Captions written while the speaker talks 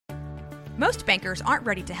Most bankers aren't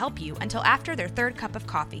ready to help you until after their third cup of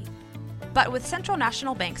coffee. But with Central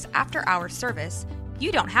National Bank's after-hours service,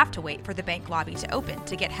 you don't have to wait for the bank lobby to open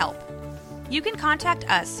to get help. You can contact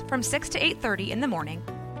us from 6 to 8:30 in the morning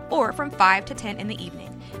or from 5 to 10 in the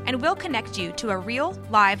evening, and we'll connect you to a real,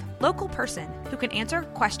 live, local person who can answer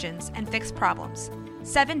questions and fix problems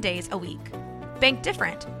 7 days a week. Bank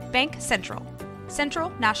different. Bank Central. Central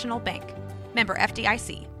National Bank. Member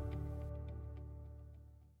FDIC.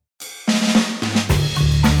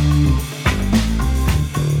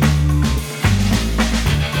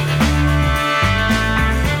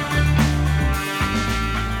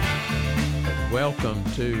 Welcome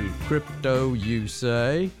to Crypto You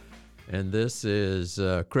Say, and this is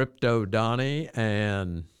Crypto Donnie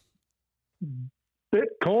and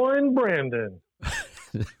Bitcoin Brandon.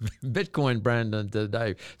 Bitcoin Brandon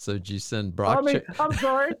today. So did you send blockchain? I'm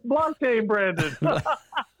sorry, blockchain Brandon.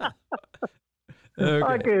 Okay.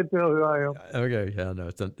 I can't tell who I am. Okay, yeah, no,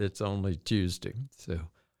 it's only Tuesday, so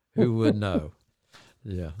who would know?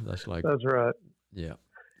 Yeah, that's right. Yeah.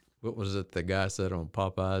 What was it the guy said on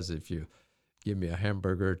Popeyes? If you give me a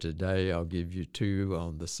hamburger today, I'll give you 2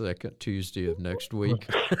 on the second Tuesday of next week.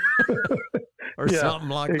 Or something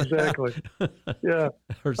like exactly. that. Yeah.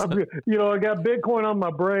 I got Bitcoin on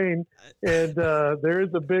my brain, and there is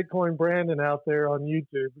a Bitcoin Brandon out there on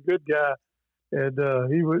YouTube, a good guy. And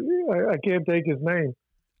I can't take his name.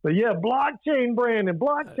 But yeah, blockchain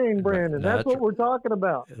Brandon. That's what we're talking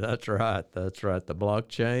about. That's right. The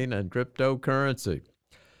blockchain and cryptocurrency.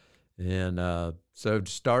 And so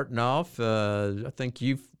starting off, I think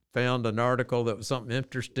you found an article that was something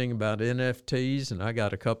interesting about NFTs, and I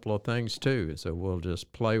got a couple of things too. So we'll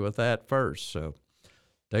just play with that first. So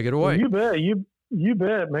take it away. You bet. You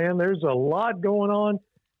bet, man. There's a lot going on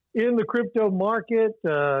in the crypto market.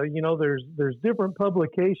 There's different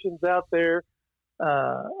publications out there.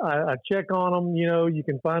 I check on them. You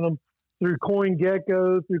can find them through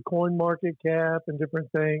CoinGecko, through CoinMarketCap, and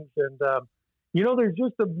different things. And there's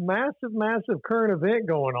just a massive current event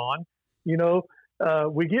going on.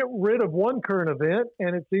 We get rid of one current event,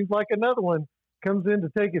 and it seems like another one comes in to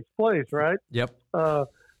take its place, right? Yep.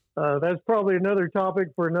 That's probably another topic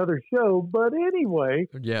for another show. But anyway,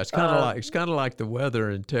 yeah, it's kind of like the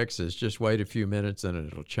weather in Texas. Just wait a few minutes, and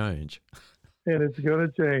it'll change. And it's going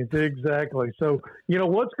to change, exactly. So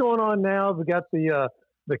what's going on now? We got the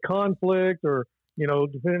conflict, or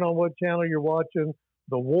depending on what channel you're watching,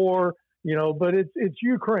 the war. But it's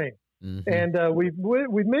Ukraine, and we've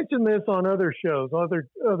mentioned this on other shows, other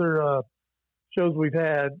shows we've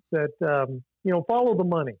had that follow the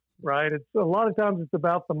money, right? It's a lot of times it's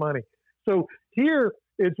about the money. So here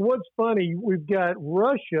it's what's funny. We've got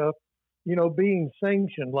Russia, being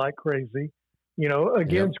sanctioned like crazy,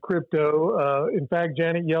 against crypto. In fact,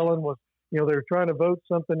 Janet Yellen was, they're trying to vote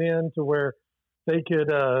something in to where they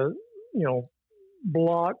could,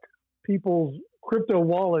 block people's crypto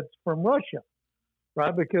wallets from Russia,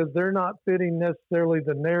 right? Because they're not fitting necessarily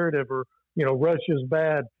the narrative, or, Russia's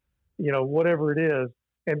bad, whatever it is.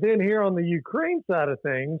 And then here on the Ukraine side of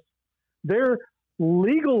things, they're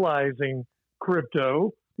legalizing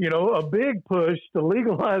crypto, a big push to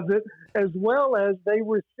legalize it, as well as they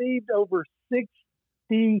received over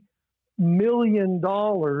 $60 million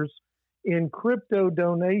in crypto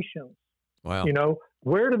donations. Wow.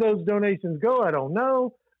 Where do those donations go? I don't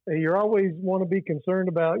know. You always want to be concerned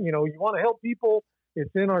about, you want to help people. It's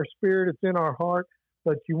in our spirit. It's in our heart.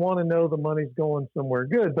 But you want to know the money's going somewhere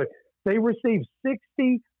good. But they received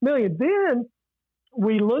 $60 million. Then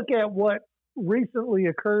we look at what recently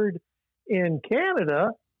occurred in Canada,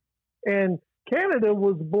 and Canada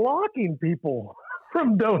was blocking people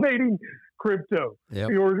from donating crypto,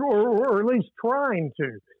 or at least trying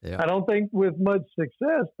to. Yep. I don't think with much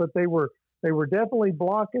success, but they were definitely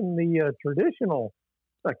blocking the traditional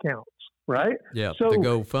accounts, right? Yeah, so the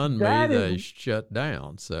GoFundMe they shut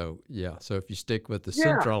down. So so if you stick with the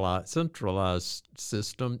centralized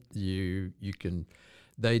system, you can.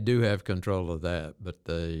 They do have control of that, but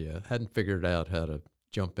they hadn't figured out how to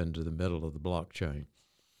jump into the middle of the blockchain.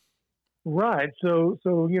 Right. So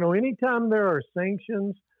anytime there are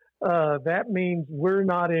sanctions, that means we're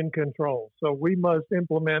not in control. So we must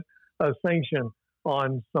implement a sanction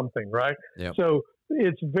on something, right? Yep. So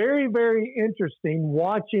it's very, very interesting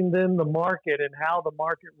watching then the market and how the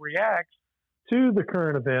market reacts to the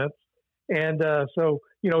current events. And so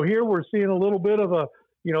here we're seeing a little bit of the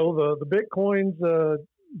Bitcoin's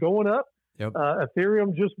going up. Yep.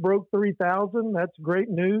 Ethereum just broke 3,000. That's great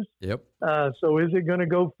news. Yep. So is it going to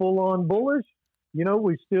go full on bullish?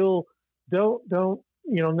 We still don't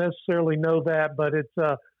necessarily know that, but it's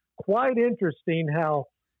quite interesting how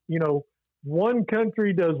one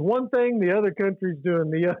country does one thing, the other country's doing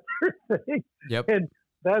the other thing. Yep. And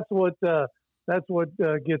that's what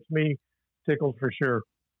gets me tickled for sure.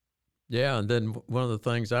 Yeah, and then one of the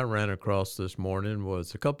things I ran across this morning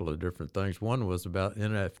was a couple of different things. One was about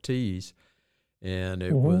NFTs, and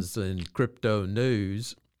it was in Crypto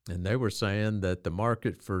News, and they were saying that the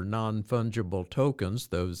market for non-fungible tokens,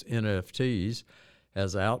 those NFTs,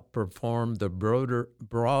 has outperformed the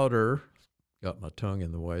broader, got my tongue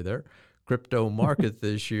in the way there, crypto market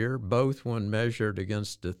this year, both when measured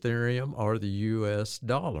against Ethereum or the U.S.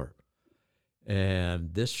 dollar.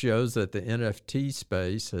 And this shows that the NFT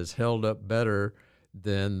space has held up better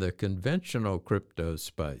than the conventional crypto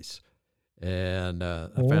space. And I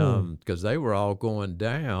found, because they were all going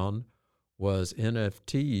down, was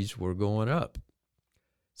NFTs were going up.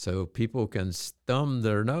 So people can thumb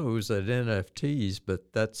their nose at NFTs,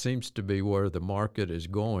 but that seems to be where the market is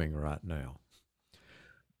going right now.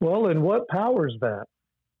 Well, and what powers that?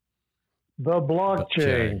 The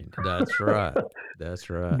blockchain. That's right. That's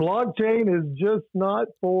right. Blockchain is just not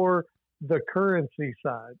for the currency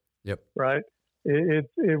side. Yep. Right.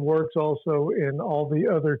 It works also in all the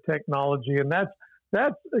other technology, and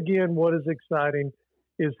that's again what is exciting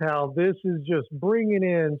is how this is just bringing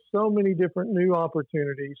in so many different new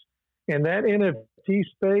opportunities, and that NFT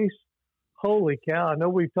space. Holy cow! I know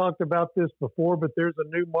we've talked about this before, but there's a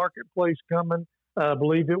new marketplace coming. I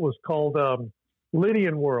believe it was called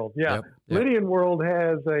Lydian World. Yeah, yep. Lydian World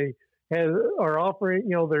are offering.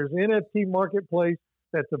 There's NFT marketplace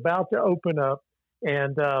that's about to open up,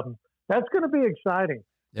 and that's going to be exciting.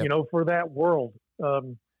 Yep. For that world.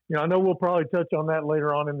 I know we'll probably touch on that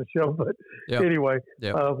later on in the show, but anyway,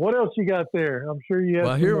 what else you got there? I'm sure you have.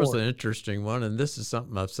 Well, here was an interesting one, and this is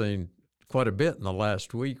something I've seen quite a bit in the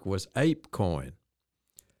last week, was ApeCoin.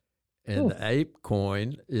 And the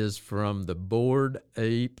ApeCoin is from the Bored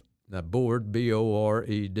Ape, now Bored,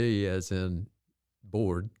 B-O-R-E-D, as in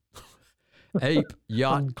board, Ape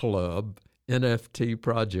Yacht Club NFT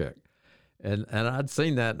project. And I'd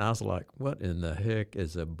seen that, and I was like, what in the heck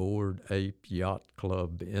is a Bored Ape Yacht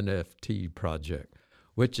Club NFT project?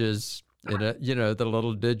 Which is, the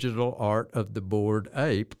little digital art of the Bored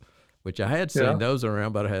Ape, which I had seen those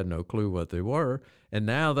around, but I had no clue what they were. And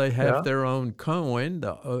now they have their own coin.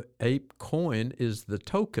 The Ape Coin is the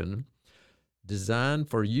token designed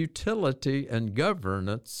for utility and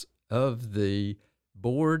governance of the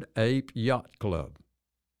Bored Ape Yacht Club.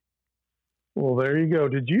 Well, there you go.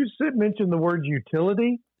 Did you mention the word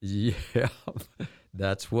utility? Yeah,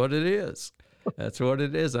 that's what it is. That's what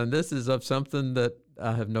it is. And this is of something that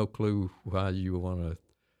I have no clue why you want to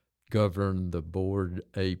govern the Bored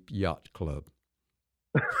Ape Yacht Club.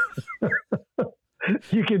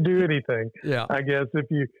 You can do anything. Yeah, I guess if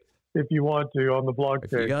you want to on the blockchain.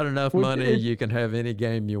 If you got enough money, you can have any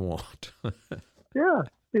game you want. Yeah,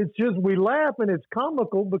 it's just we laugh and it's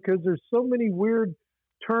comical because there's so many weird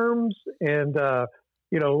terms, and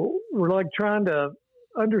we're like trying to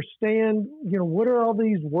understand what are all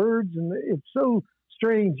these words, and it's so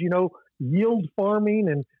strange, yield farming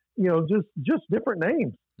and just different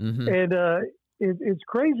names. And it's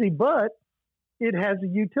crazy, but it has a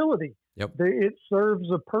utility. Yep. It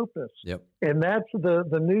serves a purpose. Yep. And that's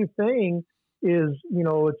the new thing is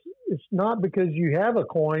it's not because you have a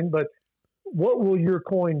coin, but what will your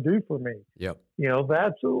coin do for me? Yep.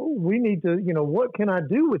 We need to, what can I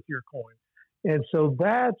do with your coin? And so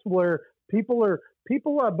that's where people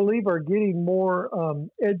I believe are getting more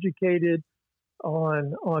educated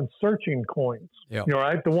on searching coins. Yep.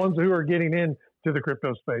 Right? The ones who are getting into the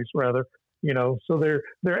crypto space rather, so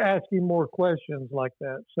they're asking more questions like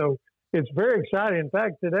that. So it's very exciting. In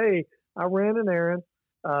fact, today I ran an errand,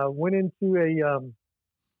 went into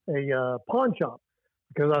a pawn shop,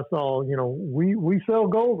 because I saw, we sell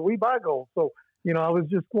gold, we buy gold. So, I was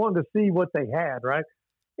just wanting to see what they had, right?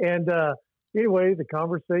 And anyway, the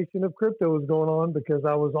conversation of crypto was going on because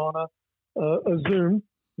I was on a Zoom,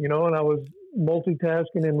 and I was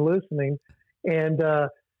multitasking and listening. And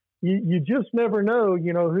you just never know,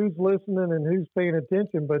 who's listening and who's paying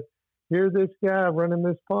attention. But here's this guy running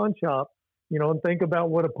this pawn shop, and think about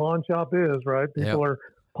what a pawn shop is, right? People are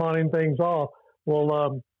pawning things off.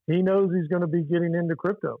 Well, he knows he's going to be getting into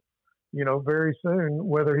crypto, very soon,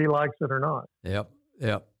 whether he likes it or not. Yep.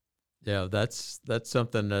 Yeah, that's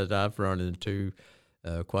something that I've run into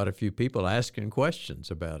quite a few people asking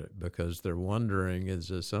questions about it because they're wondering, is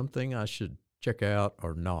this something I should check out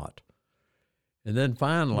or not? And then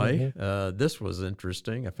finally, this was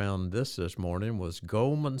interesting. I found this morning was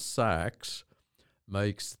Goldman Sachs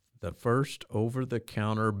makes the first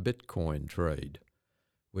over-the-counter Bitcoin trade,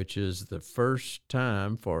 which is the first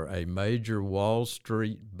time for a major Wall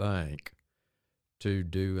Street bank to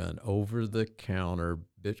do an over-the-counter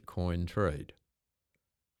Bitcoin trade.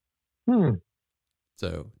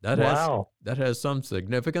 So that has some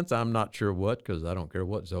significance. I'm not sure what, because I don't care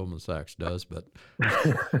what Goldman Sachs does, but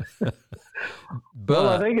well,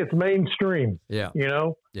 I think it's mainstream. Yeah. You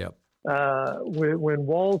know. Yep. When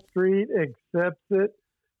Wall Street accepts it,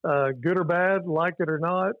 good or bad, like it or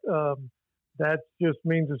not, that just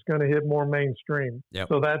means it's going to hit more mainstream. Yep.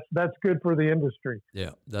 So that's good for the industry.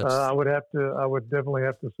 Yeah, I would definitely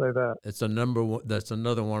have to say that. It's a number one. That's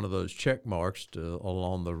another one of those check marks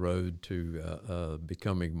along the road to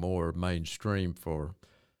becoming more mainstream for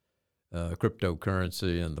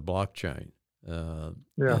cryptocurrency and the blockchain.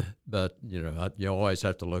 But you always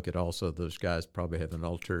have to look at also those guys probably have an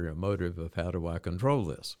ulterior motive of how do I control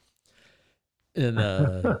this, and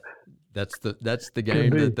that's the game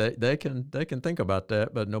that they can think about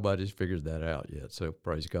that, but nobody's figured that out yet. So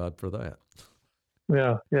praise God for that.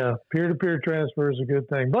 Yeah. Peer-to-peer transfer is a good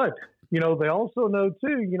thing, but they also know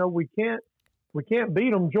too. We can't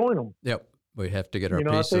beat them, join them. Yep, we have to get our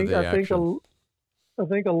piece of the action. I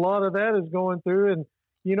think a lot of that is going through, and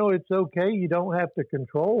it's okay. You don't have to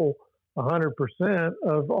control 100%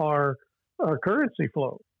 of our currency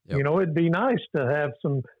flow. Yep. It'd be nice to have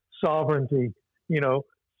some sovereignty.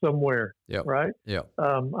 Somewhere. Yep. Right. Yeah.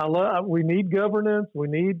 We need governance. We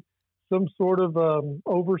need some sort of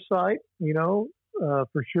oversight.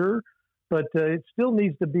 For sure. But it still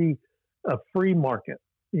needs to be a free market.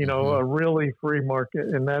 A really free market,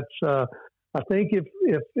 and that's. I think if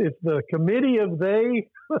the committee of they,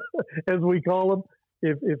 as we call them,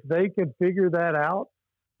 if they could figure that out,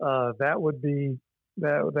 that would be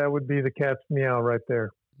the cat's meow right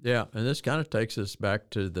there. Yeah, and this kind of takes us back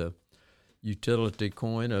to the utility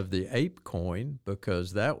coin of the ape coin,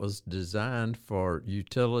 because that was designed for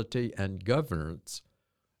utility and governance.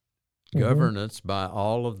 Governance by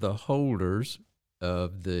all of the holders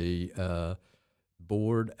of the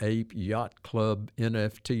Bored Ape Yacht Club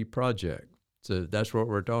NFT project. So that's what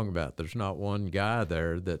we're talking about. There's not one guy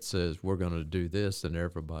there that says we're going to do this and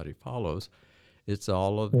everybody follows. It's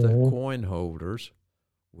all of the coin holders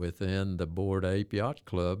within the Bored Ape Yacht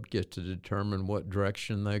Club get to determine what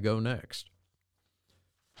direction they go next.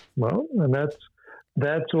 Well, and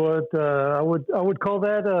that's what I would call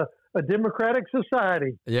that a democratic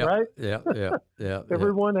society, right? Yeah.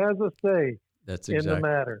 Everyone has a say. That's in the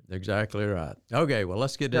matter. Exactly right. Okay, well,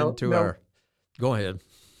 let's get into our. Go ahead.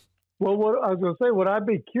 Well, what I was going to say, what I'd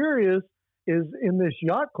be curious is, in this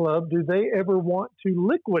yacht club, do they ever want to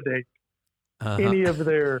liquidate any of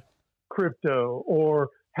their crypto, or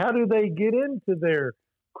how do they get into their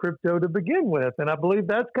crypto to begin with? And I believe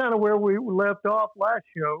that's kind of where we left off last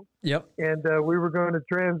show. Yep. And we were going to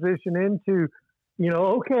transition into,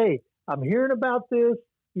 okay, I'm hearing about this,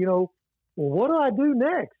 well, what do I do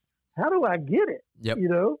next? How do I get it? Yep.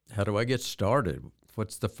 How do I get started?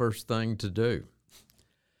 What's the first thing to do?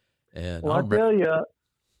 And well, I'll tell you,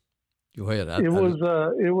 go ahead. It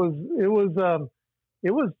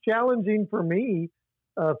was challenging for me,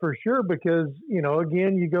 for sure, because,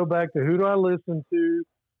 again, you go back to who do I listen to?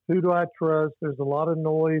 Who do I trust? There's a lot of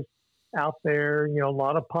noise out there, a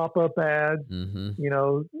lot of pop-up ads.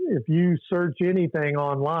 If you search anything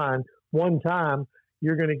online one time,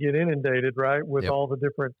 you're going to get inundated, right, with all the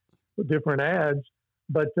different ads.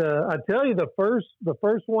 But I tell you, the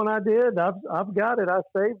first one I did, I've got it. I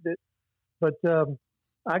saved it. But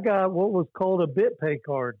I got what was called a BitPay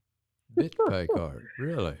card. BitPay card,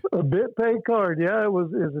 really? A BitPay card, yeah. It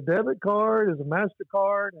was a debit card, it was a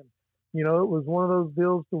MasterCard, and it was one of those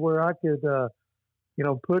deals to where I could,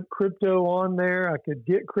 put crypto on there. I could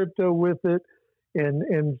get crypto with it,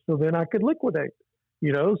 and so then I could liquidate.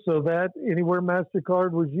 So that anywhere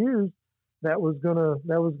MasterCard was used, that was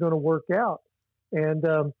gonna work out, and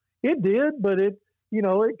it did, but it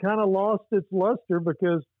kind of lost its luster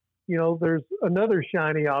because there's another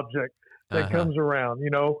shiny object that comes around,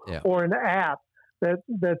 or an app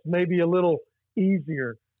that's maybe a little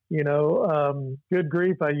easier. Good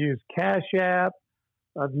grief, I use Cash App,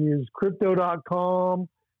 I've used Crypto.com,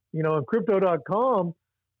 and Crypto.com.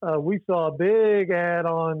 We saw a big ad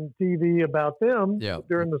on TV about them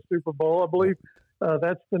during the Super Bowl. I believe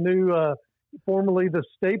that's the new, formerly the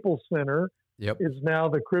Staples Center, is now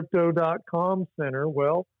the Crypto.com Center.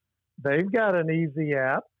 Well, they've got an easy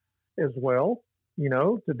app as well,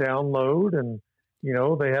 to download, and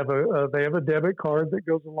they have a debit card that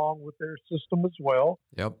goes along with their system as well.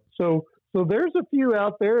 Yep. So there's a few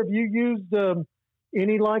out there. Have you used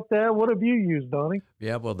any like that? What have you used, Donnie?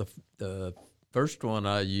 Yeah. Well, the first one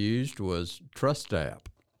I used was Trust App,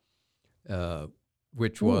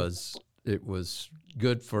 which was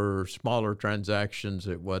good for smaller transactions.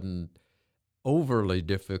 It wasn't overly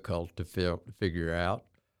difficult to figure out.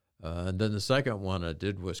 And then the second one I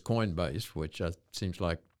did was Coinbase, which seems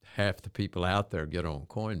like half the people out there get on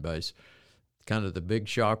Coinbase. Kind of the big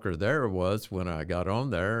shocker there was when I got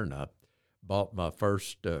on there and I bought my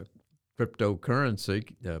first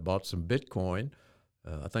cryptocurrency, bought some Bitcoin.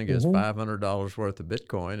 I think it's $500 worth of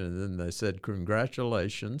Bitcoin, and then they said,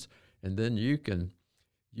 "Congratulations!" And then you can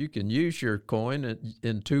use your coin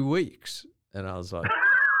in 2 weeks. And I was like,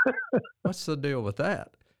 "What's the deal with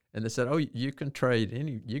that?" And they said, "Oh, you can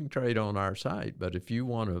trade on our site, but if you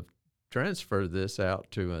want to transfer this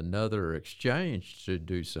out to another exchange to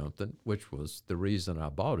do something," which was the reason I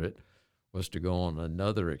bought it, was to go on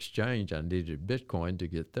another exchange. I needed Bitcoin to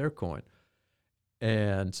get their coin.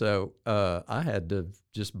 And so I had to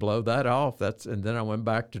just blow that off. And then I went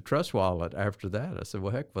back to Trust Wallet after that. I said,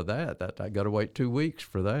 "Well, heck with that. I got to wait 2 weeks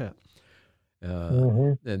for that."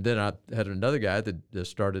 And then I had another guy that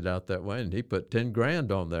just started out that way, and he put 10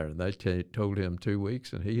 grand on there, and they told him 2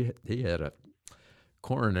 weeks, and he had a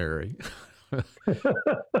coronary,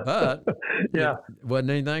 but yeah, it wasn't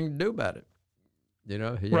anything to do about it. He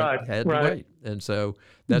had to wait. And so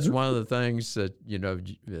that's one of the things that,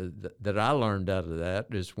 that I learned out of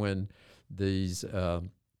that is when these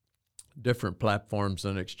different platforms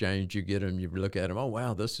and exchange, you get them, you look at them, oh,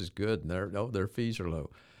 wow, this is good. And their fees are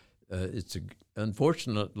low.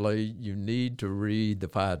 Unfortunately, you need to read the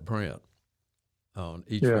fine print on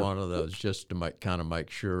each one of those just to make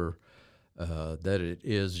sure that it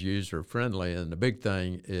is user friendly. And the big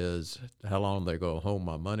thing is how long they go hold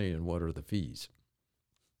my money and what are the fees.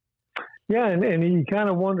 Yeah, and you kind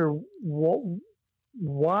of wonder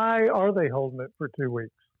why are they holding it for 2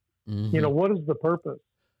 weeks? What is the purpose,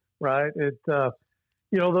 right? Those are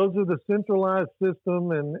the centralized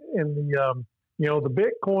system and the the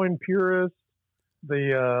Bitcoin purists,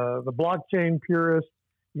 the blockchain purists.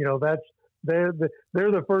 They're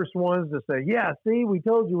the first ones to say, yeah, see, we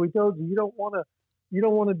told you, you don't want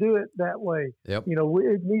to do it that way. Yep.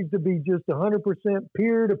 It needs to be just 100%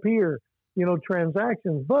 peer-to-peer,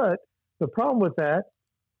 transactions. But the problem with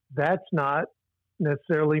that's not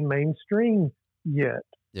necessarily mainstream yet,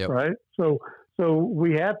 right? So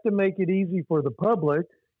we have to make it easy for the public.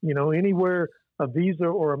 Anywhere a Visa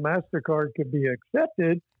or a MasterCard could be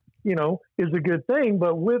accepted, is a good thing.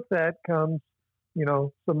 But with that comes,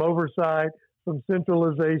 some oversight, some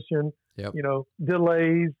centralization,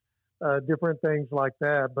 delays, different things like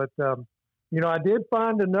that. But, I did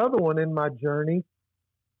find another one in my journey,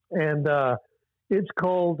 and it's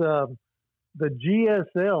called the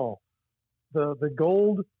GSL, the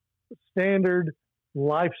Gold Standard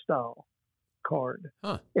Lifestyle Card.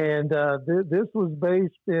 Huh. And this was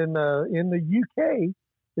based in the UK,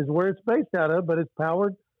 is where it's based out of, but it's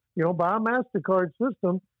powered, by a MasterCard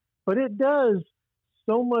system. But it does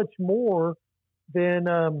so much more than,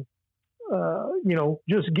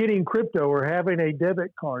 just getting crypto or having a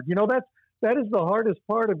debit card. That is the hardest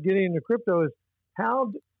part of getting into crypto is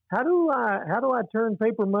how do I turn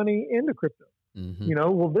paper money into crypto?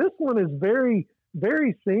 Well, this one is very,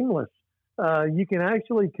 very seamless. You can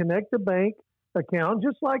actually connect a bank account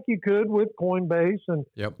just like you could with Coinbase and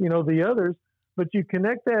the others, but you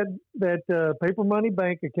connect that paper money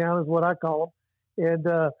bank account is what I call them, and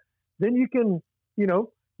then you can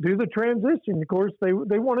do the transition. Of course, they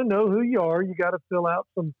want to know who you are. You got to fill out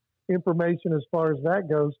some information as far as that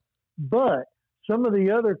goes, but some of the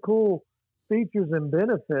other cool features and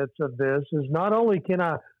benefits of this is not only can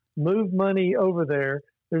I move money over there,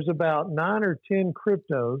 there's about 9 or 10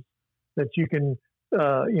 cryptos that you can,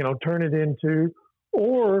 turn it into,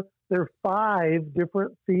 or there are 5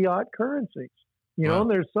 different fiat currencies, Wow.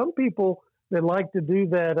 and there's some people that like to do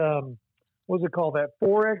that, what's it called? That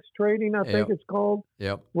Forex trading, I think it's called,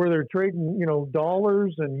 where they're trading,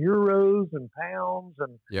 dollars and euros and pounds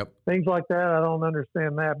and things like that. I don't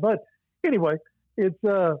understand that. But anyway, it's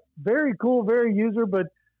very cool, very user, but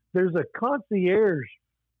there's a concierge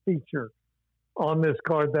feature on this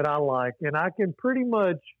card that I like, and I can pretty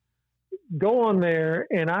much go on there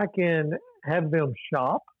and I can have them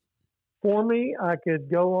shop for me. I could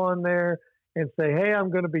go on there and say, hey, I'm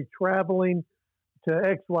going to be traveling to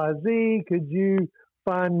XYZ. Could you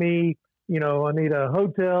find me, I need a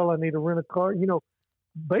hotel, I need to rent a car,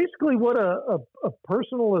 basically what a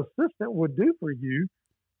personal assistant would do for you.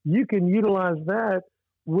 You can utilize that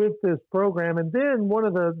with this program. And then one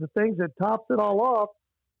of the things that tops it all off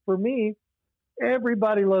for me,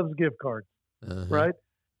 everybody loves gift cards, right?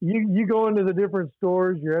 You go into the different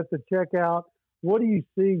stores, you're at the checkout. What do you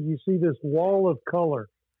see? You see this wall of color.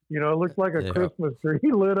 It looks like a Christmas tree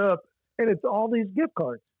lit up, and it's all these gift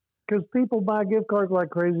cards because people buy gift cards like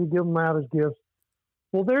crazy, give them out as gifts.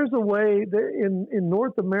 Well, there's a way that in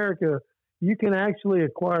North America, you can actually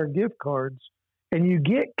acquire gift cards and you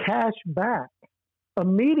get cash back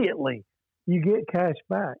immediately. You get cash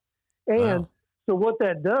back. And Wow. so what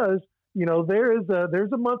that does,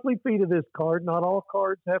 there's a monthly fee to this card. Not all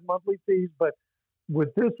cards have monthly fees, but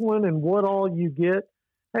with this one and what all you get,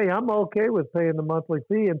 hey, I'm okay with paying the monthly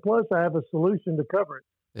fee. And plus, I have a solution to cover it.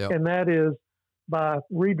 Yep. And that is by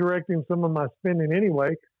redirecting some of my spending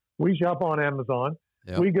anyway. We shop on Amazon.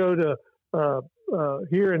 Yep. We go to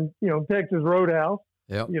here in Texas Roadhouse,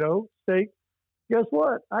 Yep. steak. Guess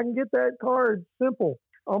what? I can get that card simple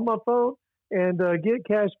on my phone and get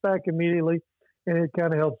cash back immediately, and it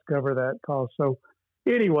kind of helps cover that cost. So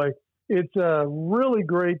anyway, it's a really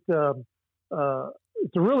great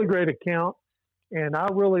account, and I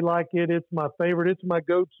really like it. It's my favorite. It's my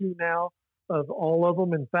go-to now of all of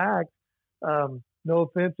them. In fact, no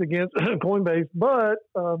offense against Coinbase, but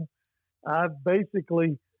I've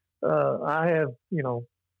basically I have a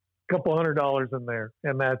couple $100 in there,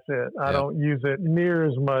 and that's it. I don't use it near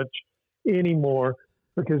as much anymore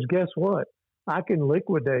because guess what? I can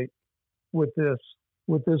liquidate with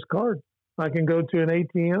this card. I can go to an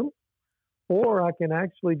ATM, or I can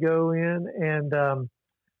actually go in and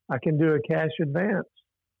I can do a cash advance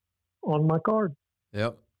on my card.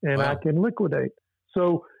 Yep. And Wow. I can liquidate.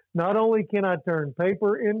 So not only can I turn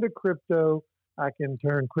paper into crypto, I can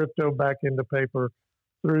turn crypto back into paper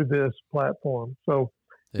through this platform. So,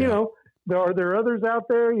 Yeah. are there others out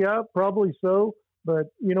there? Yeah, probably so. But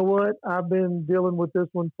you know what? I've been dealing with this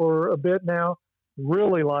one for a bit now.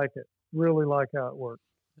 Really like it. Really like how it works.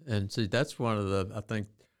 And see, that's one of I think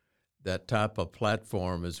that type of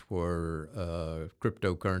platform is where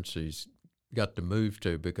cryptocurrencies got to move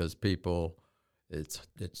to, because people, it's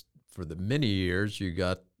for the many years you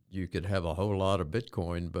could have a whole lot of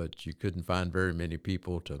Bitcoin, but you couldn't find very many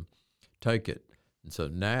people to take it. And so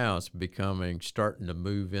now it's starting to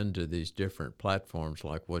move into these different platforms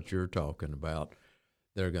like what you're talking about.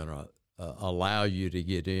 They're going to allow you to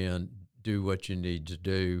get in, do what you need to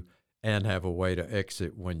do, and have a way to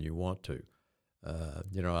exit when you want to.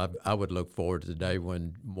 I would look forward to the day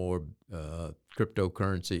when more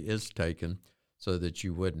cryptocurrency is taken, so that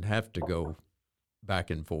you wouldn't have to go back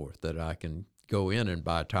and forth, that I can go in and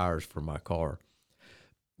buy tires for my car.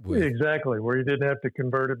 Exactly, where you didn't have to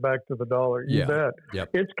convert it back to the dollar. You bet. Yep.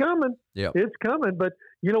 It's coming. Yep. It's coming. But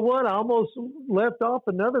you know what? I almost left off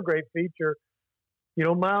another great feature.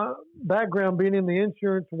 My background being in the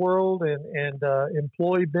insurance world and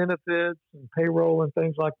employee benefits and payroll and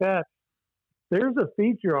things like that, there's a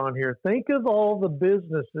feature on here. Think of all the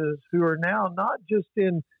businesses who are now not just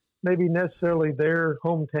in maybe necessarily their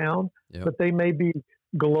hometown, Yep. but they may be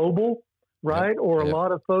global, right? Yep. Or Yep. a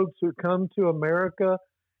lot of folks who come to America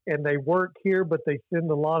and they work here, but they send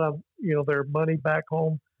a lot of their money back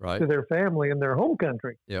home Right. to their family in their home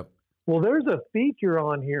country. Yep. Well, there's a feature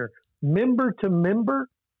on here, member to member,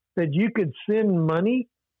 that you could send money,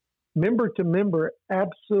 member to member,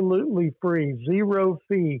 absolutely free, zero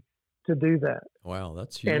fee to do that. Wow,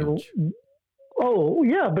 that's huge.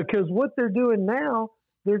 And because what they're doing now,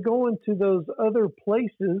 they're going to those other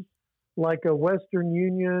places like a Western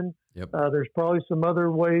Union. Yep. There's probably some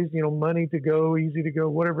other ways, money to go, easy to go,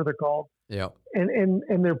 whatever they're called. Yep.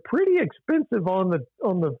 And they're pretty expensive on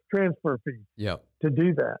the transfer fee. Yep. To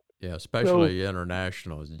do that. Yeah, especially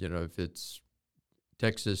international. If it's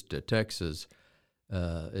Texas to Texas,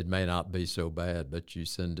 it may not be so bad, but you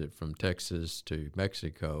send it from Texas to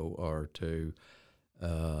Mexico or to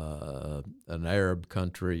an Arab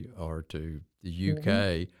country or to the UK,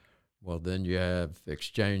 Mm-hmm. well, then you have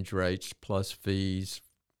exchange rates plus fees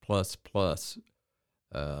plus.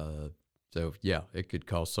 So, yeah, it could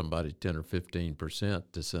cost somebody 10 or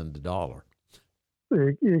 15% to send $1.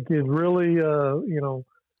 It could really,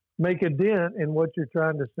 make a dent in what you're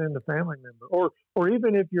trying to send a family member, or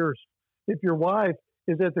even if your wife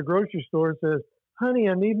is at the grocery store and says, "Honey,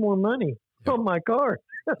 I need more money on my card."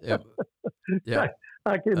 Yep. Yeah.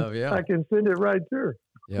 I can send it right to her.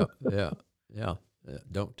 Yeah.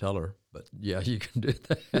 Don't tell her, but yeah, you can do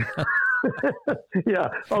that. Yeah.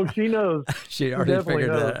 Oh, she knows. She already definitely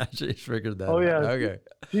figured knows. that out. She's figured that Oh, out. yeah. Okay.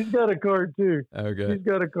 She's got a card too. Okay. She's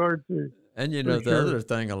got a card too. And For the sure. other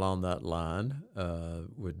thing along that line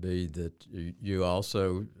would be that you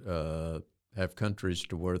also have countries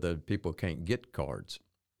to where the people can't get cards,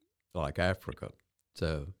 like Africa.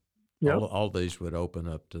 So Yep. all these would open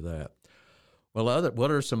up to that. Well, what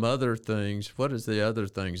are some other things? What is the other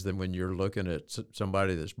things then when you're looking at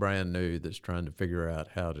somebody that's brand new that's trying to figure out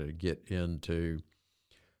how to get into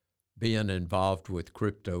being involved with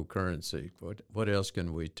cryptocurrency? What else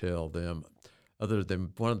can we tell them? other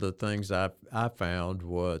than one of the things I found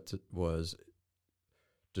was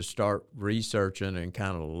to start researching and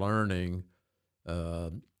kind of learning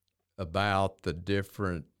about the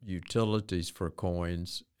different utilities for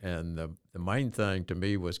coins. And the main thing to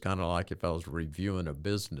me was kind of like if I was reviewing a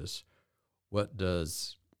business, what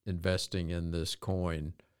does investing in this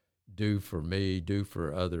coin do for me, do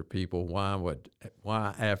for other people?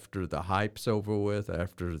 Why after the hype's over with,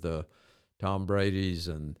 after the Tom Brady's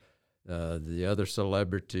and the other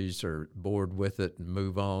celebrities are bored with it and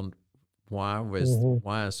move on, why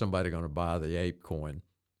is somebody going to buy the ape coin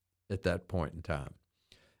at that point in time?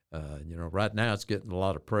 Right now it's getting a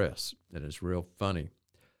lot of press and it's real funny.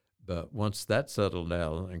 But once that's settled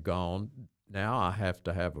down and gone, now I have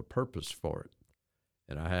to have a purpose for it.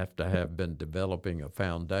 And I have to have been developing a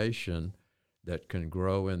foundation that can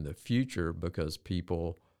grow in the future because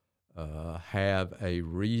people have a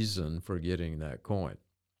reason for getting that coin.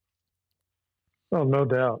 Oh, no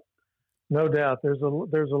doubt. No doubt. There's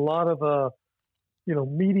a lot of,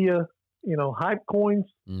 media, hype coins,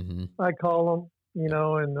 I call them,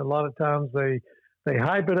 and a lot of times they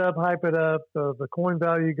hype it up, the coin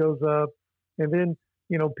value goes up. And then,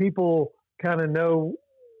 people kind of know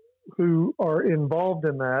who are involved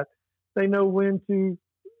in that. They know when to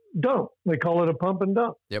dump. They call it a pump and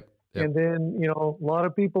dump. Yep. And then, a lot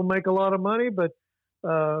of people make a lot of money, but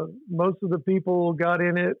most of the people got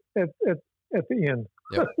in it at the end.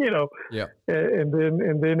 Yep. Yep. And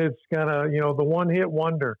then it's kind of, the one hit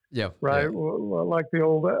wonder. Yeah. Right. Yep. Like the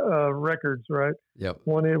old records, right? Yep.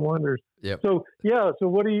 One hit wonders. Yep. So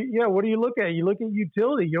what do you look at? You look at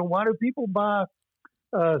utility. Why do people buy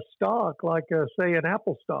stock like say an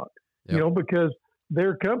Apple stock? Yep. Because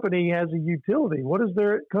their company has a utility. What is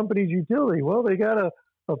their company's utility? Well, they got a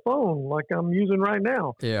phone like I'm using right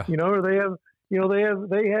now. Yeah. Or they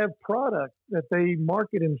have product that they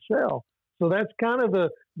market and sell. So that's kind of the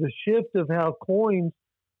shift of how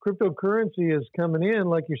cryptocurrency is coming in,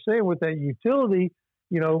 like you're saying, with that utility,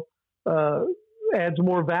 adds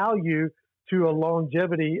more value to a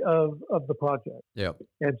longevity of the project. Yep.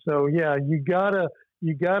 And so, you gotta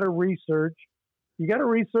research. You got to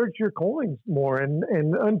research your coins more. And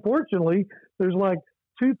unfortunately, there's like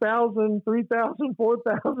 2,000, 3,000,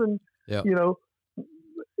 4,000, yep.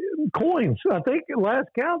 Coins. I think last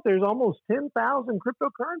count, there's almost 10,000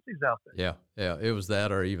 cryptocurrencies out there. Yeah. It was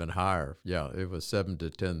that or even higher. Yeah. It was 7,000 to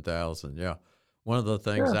 10,000. Yeah. One of the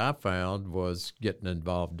things I found was getting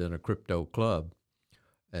involved in a crypto club,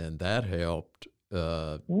 and that helped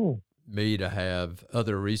me to have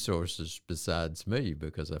other resources besides me,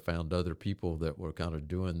 because I found other people that were kind of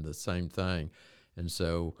doing the same thing. And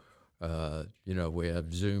so, we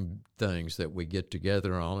have Zoom things that we get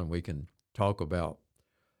together on, and we can talk about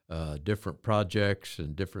different projects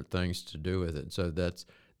and different things to do with it. And so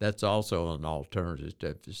that's also an alternative,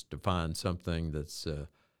 just to find something that's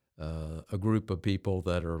a group of people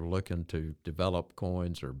that are looking to develop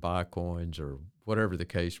coins or buy coins or whatever the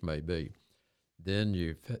case may be. Then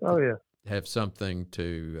you have something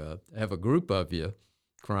to have a group of you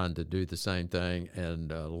trying to do the same thing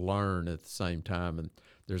and learn at the same time. And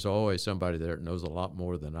there's always somebody there that knows a lot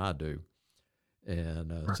more than I do,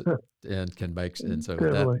 and and can make, and so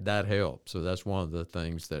that helps. So that's one of the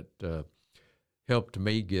things that helped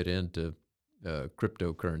me get into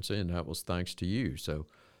cryptocurrency, and that was thanks to you. So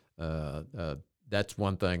that's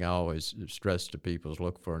one thing I always stress to people: is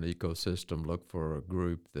look for an ecosystem, look for a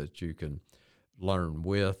group that you can learn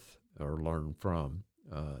with or learn from.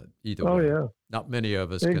 Either way. Not many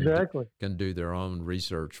of us can do their own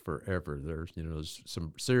research forever. There's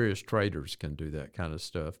some serious traders can do that kind of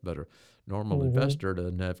stuff, but a normal investor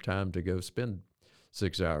doesn't have time to go spend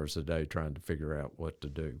 6 hours a day trying to figure out what to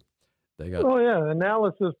do. They got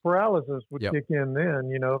analysis paralysis would kick in then.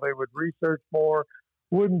 They would research more,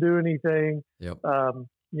 wouldn't do anything. Yep. And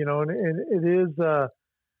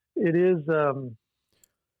it is.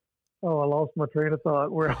 Oh, I lost my train of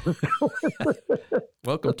thought where I was going.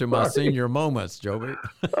 Welcome to my senior moments, Joby.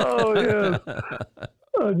 Oh, yes.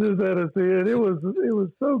 I just had to see it. It was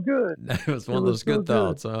so good. It was one of those good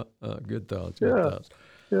thoughts, huh? Good thoughts. Yeah.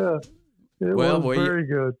 It was very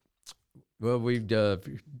good. Well, we've got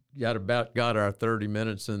our 30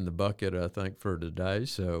 minutes in the bucket, I think, for today.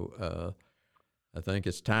 So I think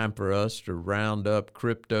it's time for us to round up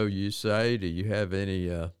crypto, you say. Do you have any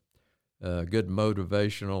good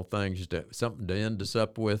motivational things, something to end us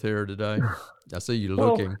up with here today? I see you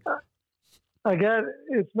looking.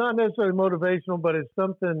 It's not necessarily motivational, but it's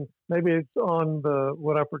something, maybe it's on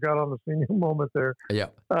what I forgot on the senior moment there. Yeah.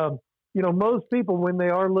 Most people, when they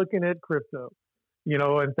are looking at crypto,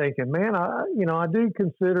 and thinking, man, I'm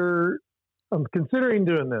considering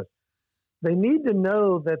doing this. they need to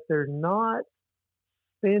know that they're not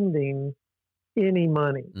spending any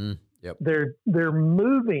money. Yep. They're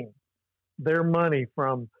moving their money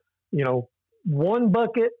from, one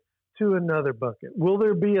bucket to another bucket. Will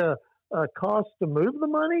there be a cost to move the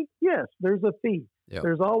money? Yes, there's a fee. Yep.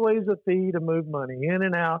 There's always a fee to move money in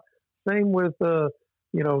and out. Same with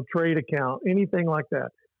trade account, anything like that.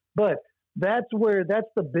 But that's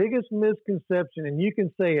the biggest misconception, and you can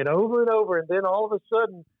say it over and over, and then all of a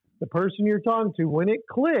sudden, the person you're talking to, when it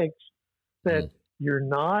clicks, that you're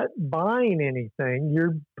not buying anything,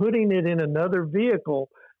 you're putting it in another vehicle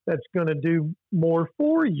that's going to do more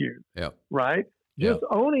for you. Yep. Right? Just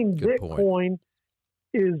owning Good Bitcoin point.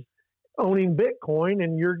 is owning Bitcoin,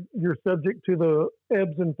 and you're subject to the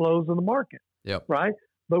ebbs and flows of the market. Yep. Right?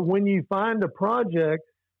 But when you find a project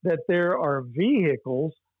that there are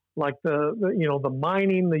vehicles like the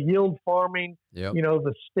mining, the yield farming,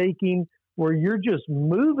 the staking, where you're just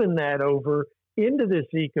moving that over into this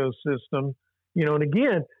ecosystem, and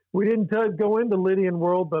again, we didn't go into Lydian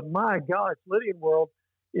World, but my gosh, Lydian World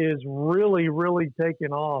is really, really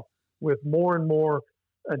taking off with more and more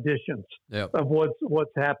additions of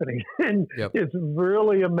what's happening. And it's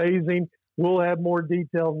really amazing. We'll have more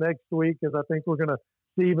detail next week, because I think we're going to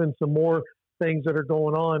see even some more things that are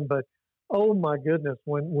going on. But oh my goodness,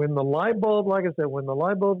 when the light bulb, like I said, when the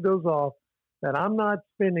light bulb goes off, that I'm not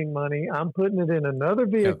spending money, I'm putting it in another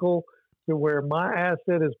vehicle to where my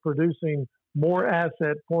asset is producing more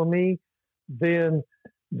asset for me, then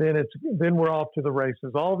we're off to the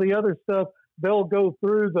races. All the other stuff, they'll go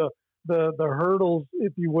through the hurdles,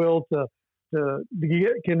 if you will, to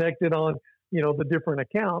get connected on, the different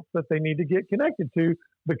accounts that they need to get connected to,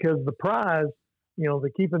 because the prize, they're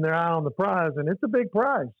keeping their eye on the prize, and it's a big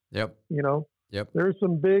prize. Yep. There's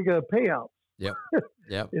some big payouts.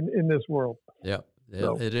 Yep. in this world. Yep.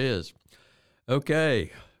 It is.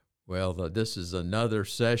 Okay. Well, this is another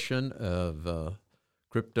session of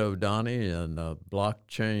Crypto Donnie and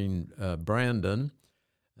Blockchain Brandon,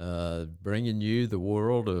 bringing you the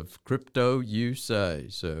world of crypto you say.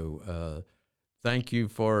 So thank you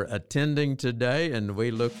for attending today, and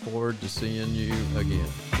we look forward to seeing you again.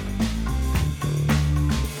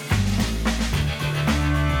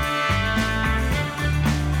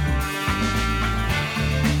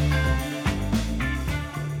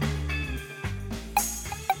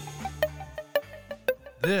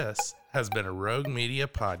 This has been a Rogue Media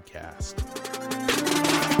podcast.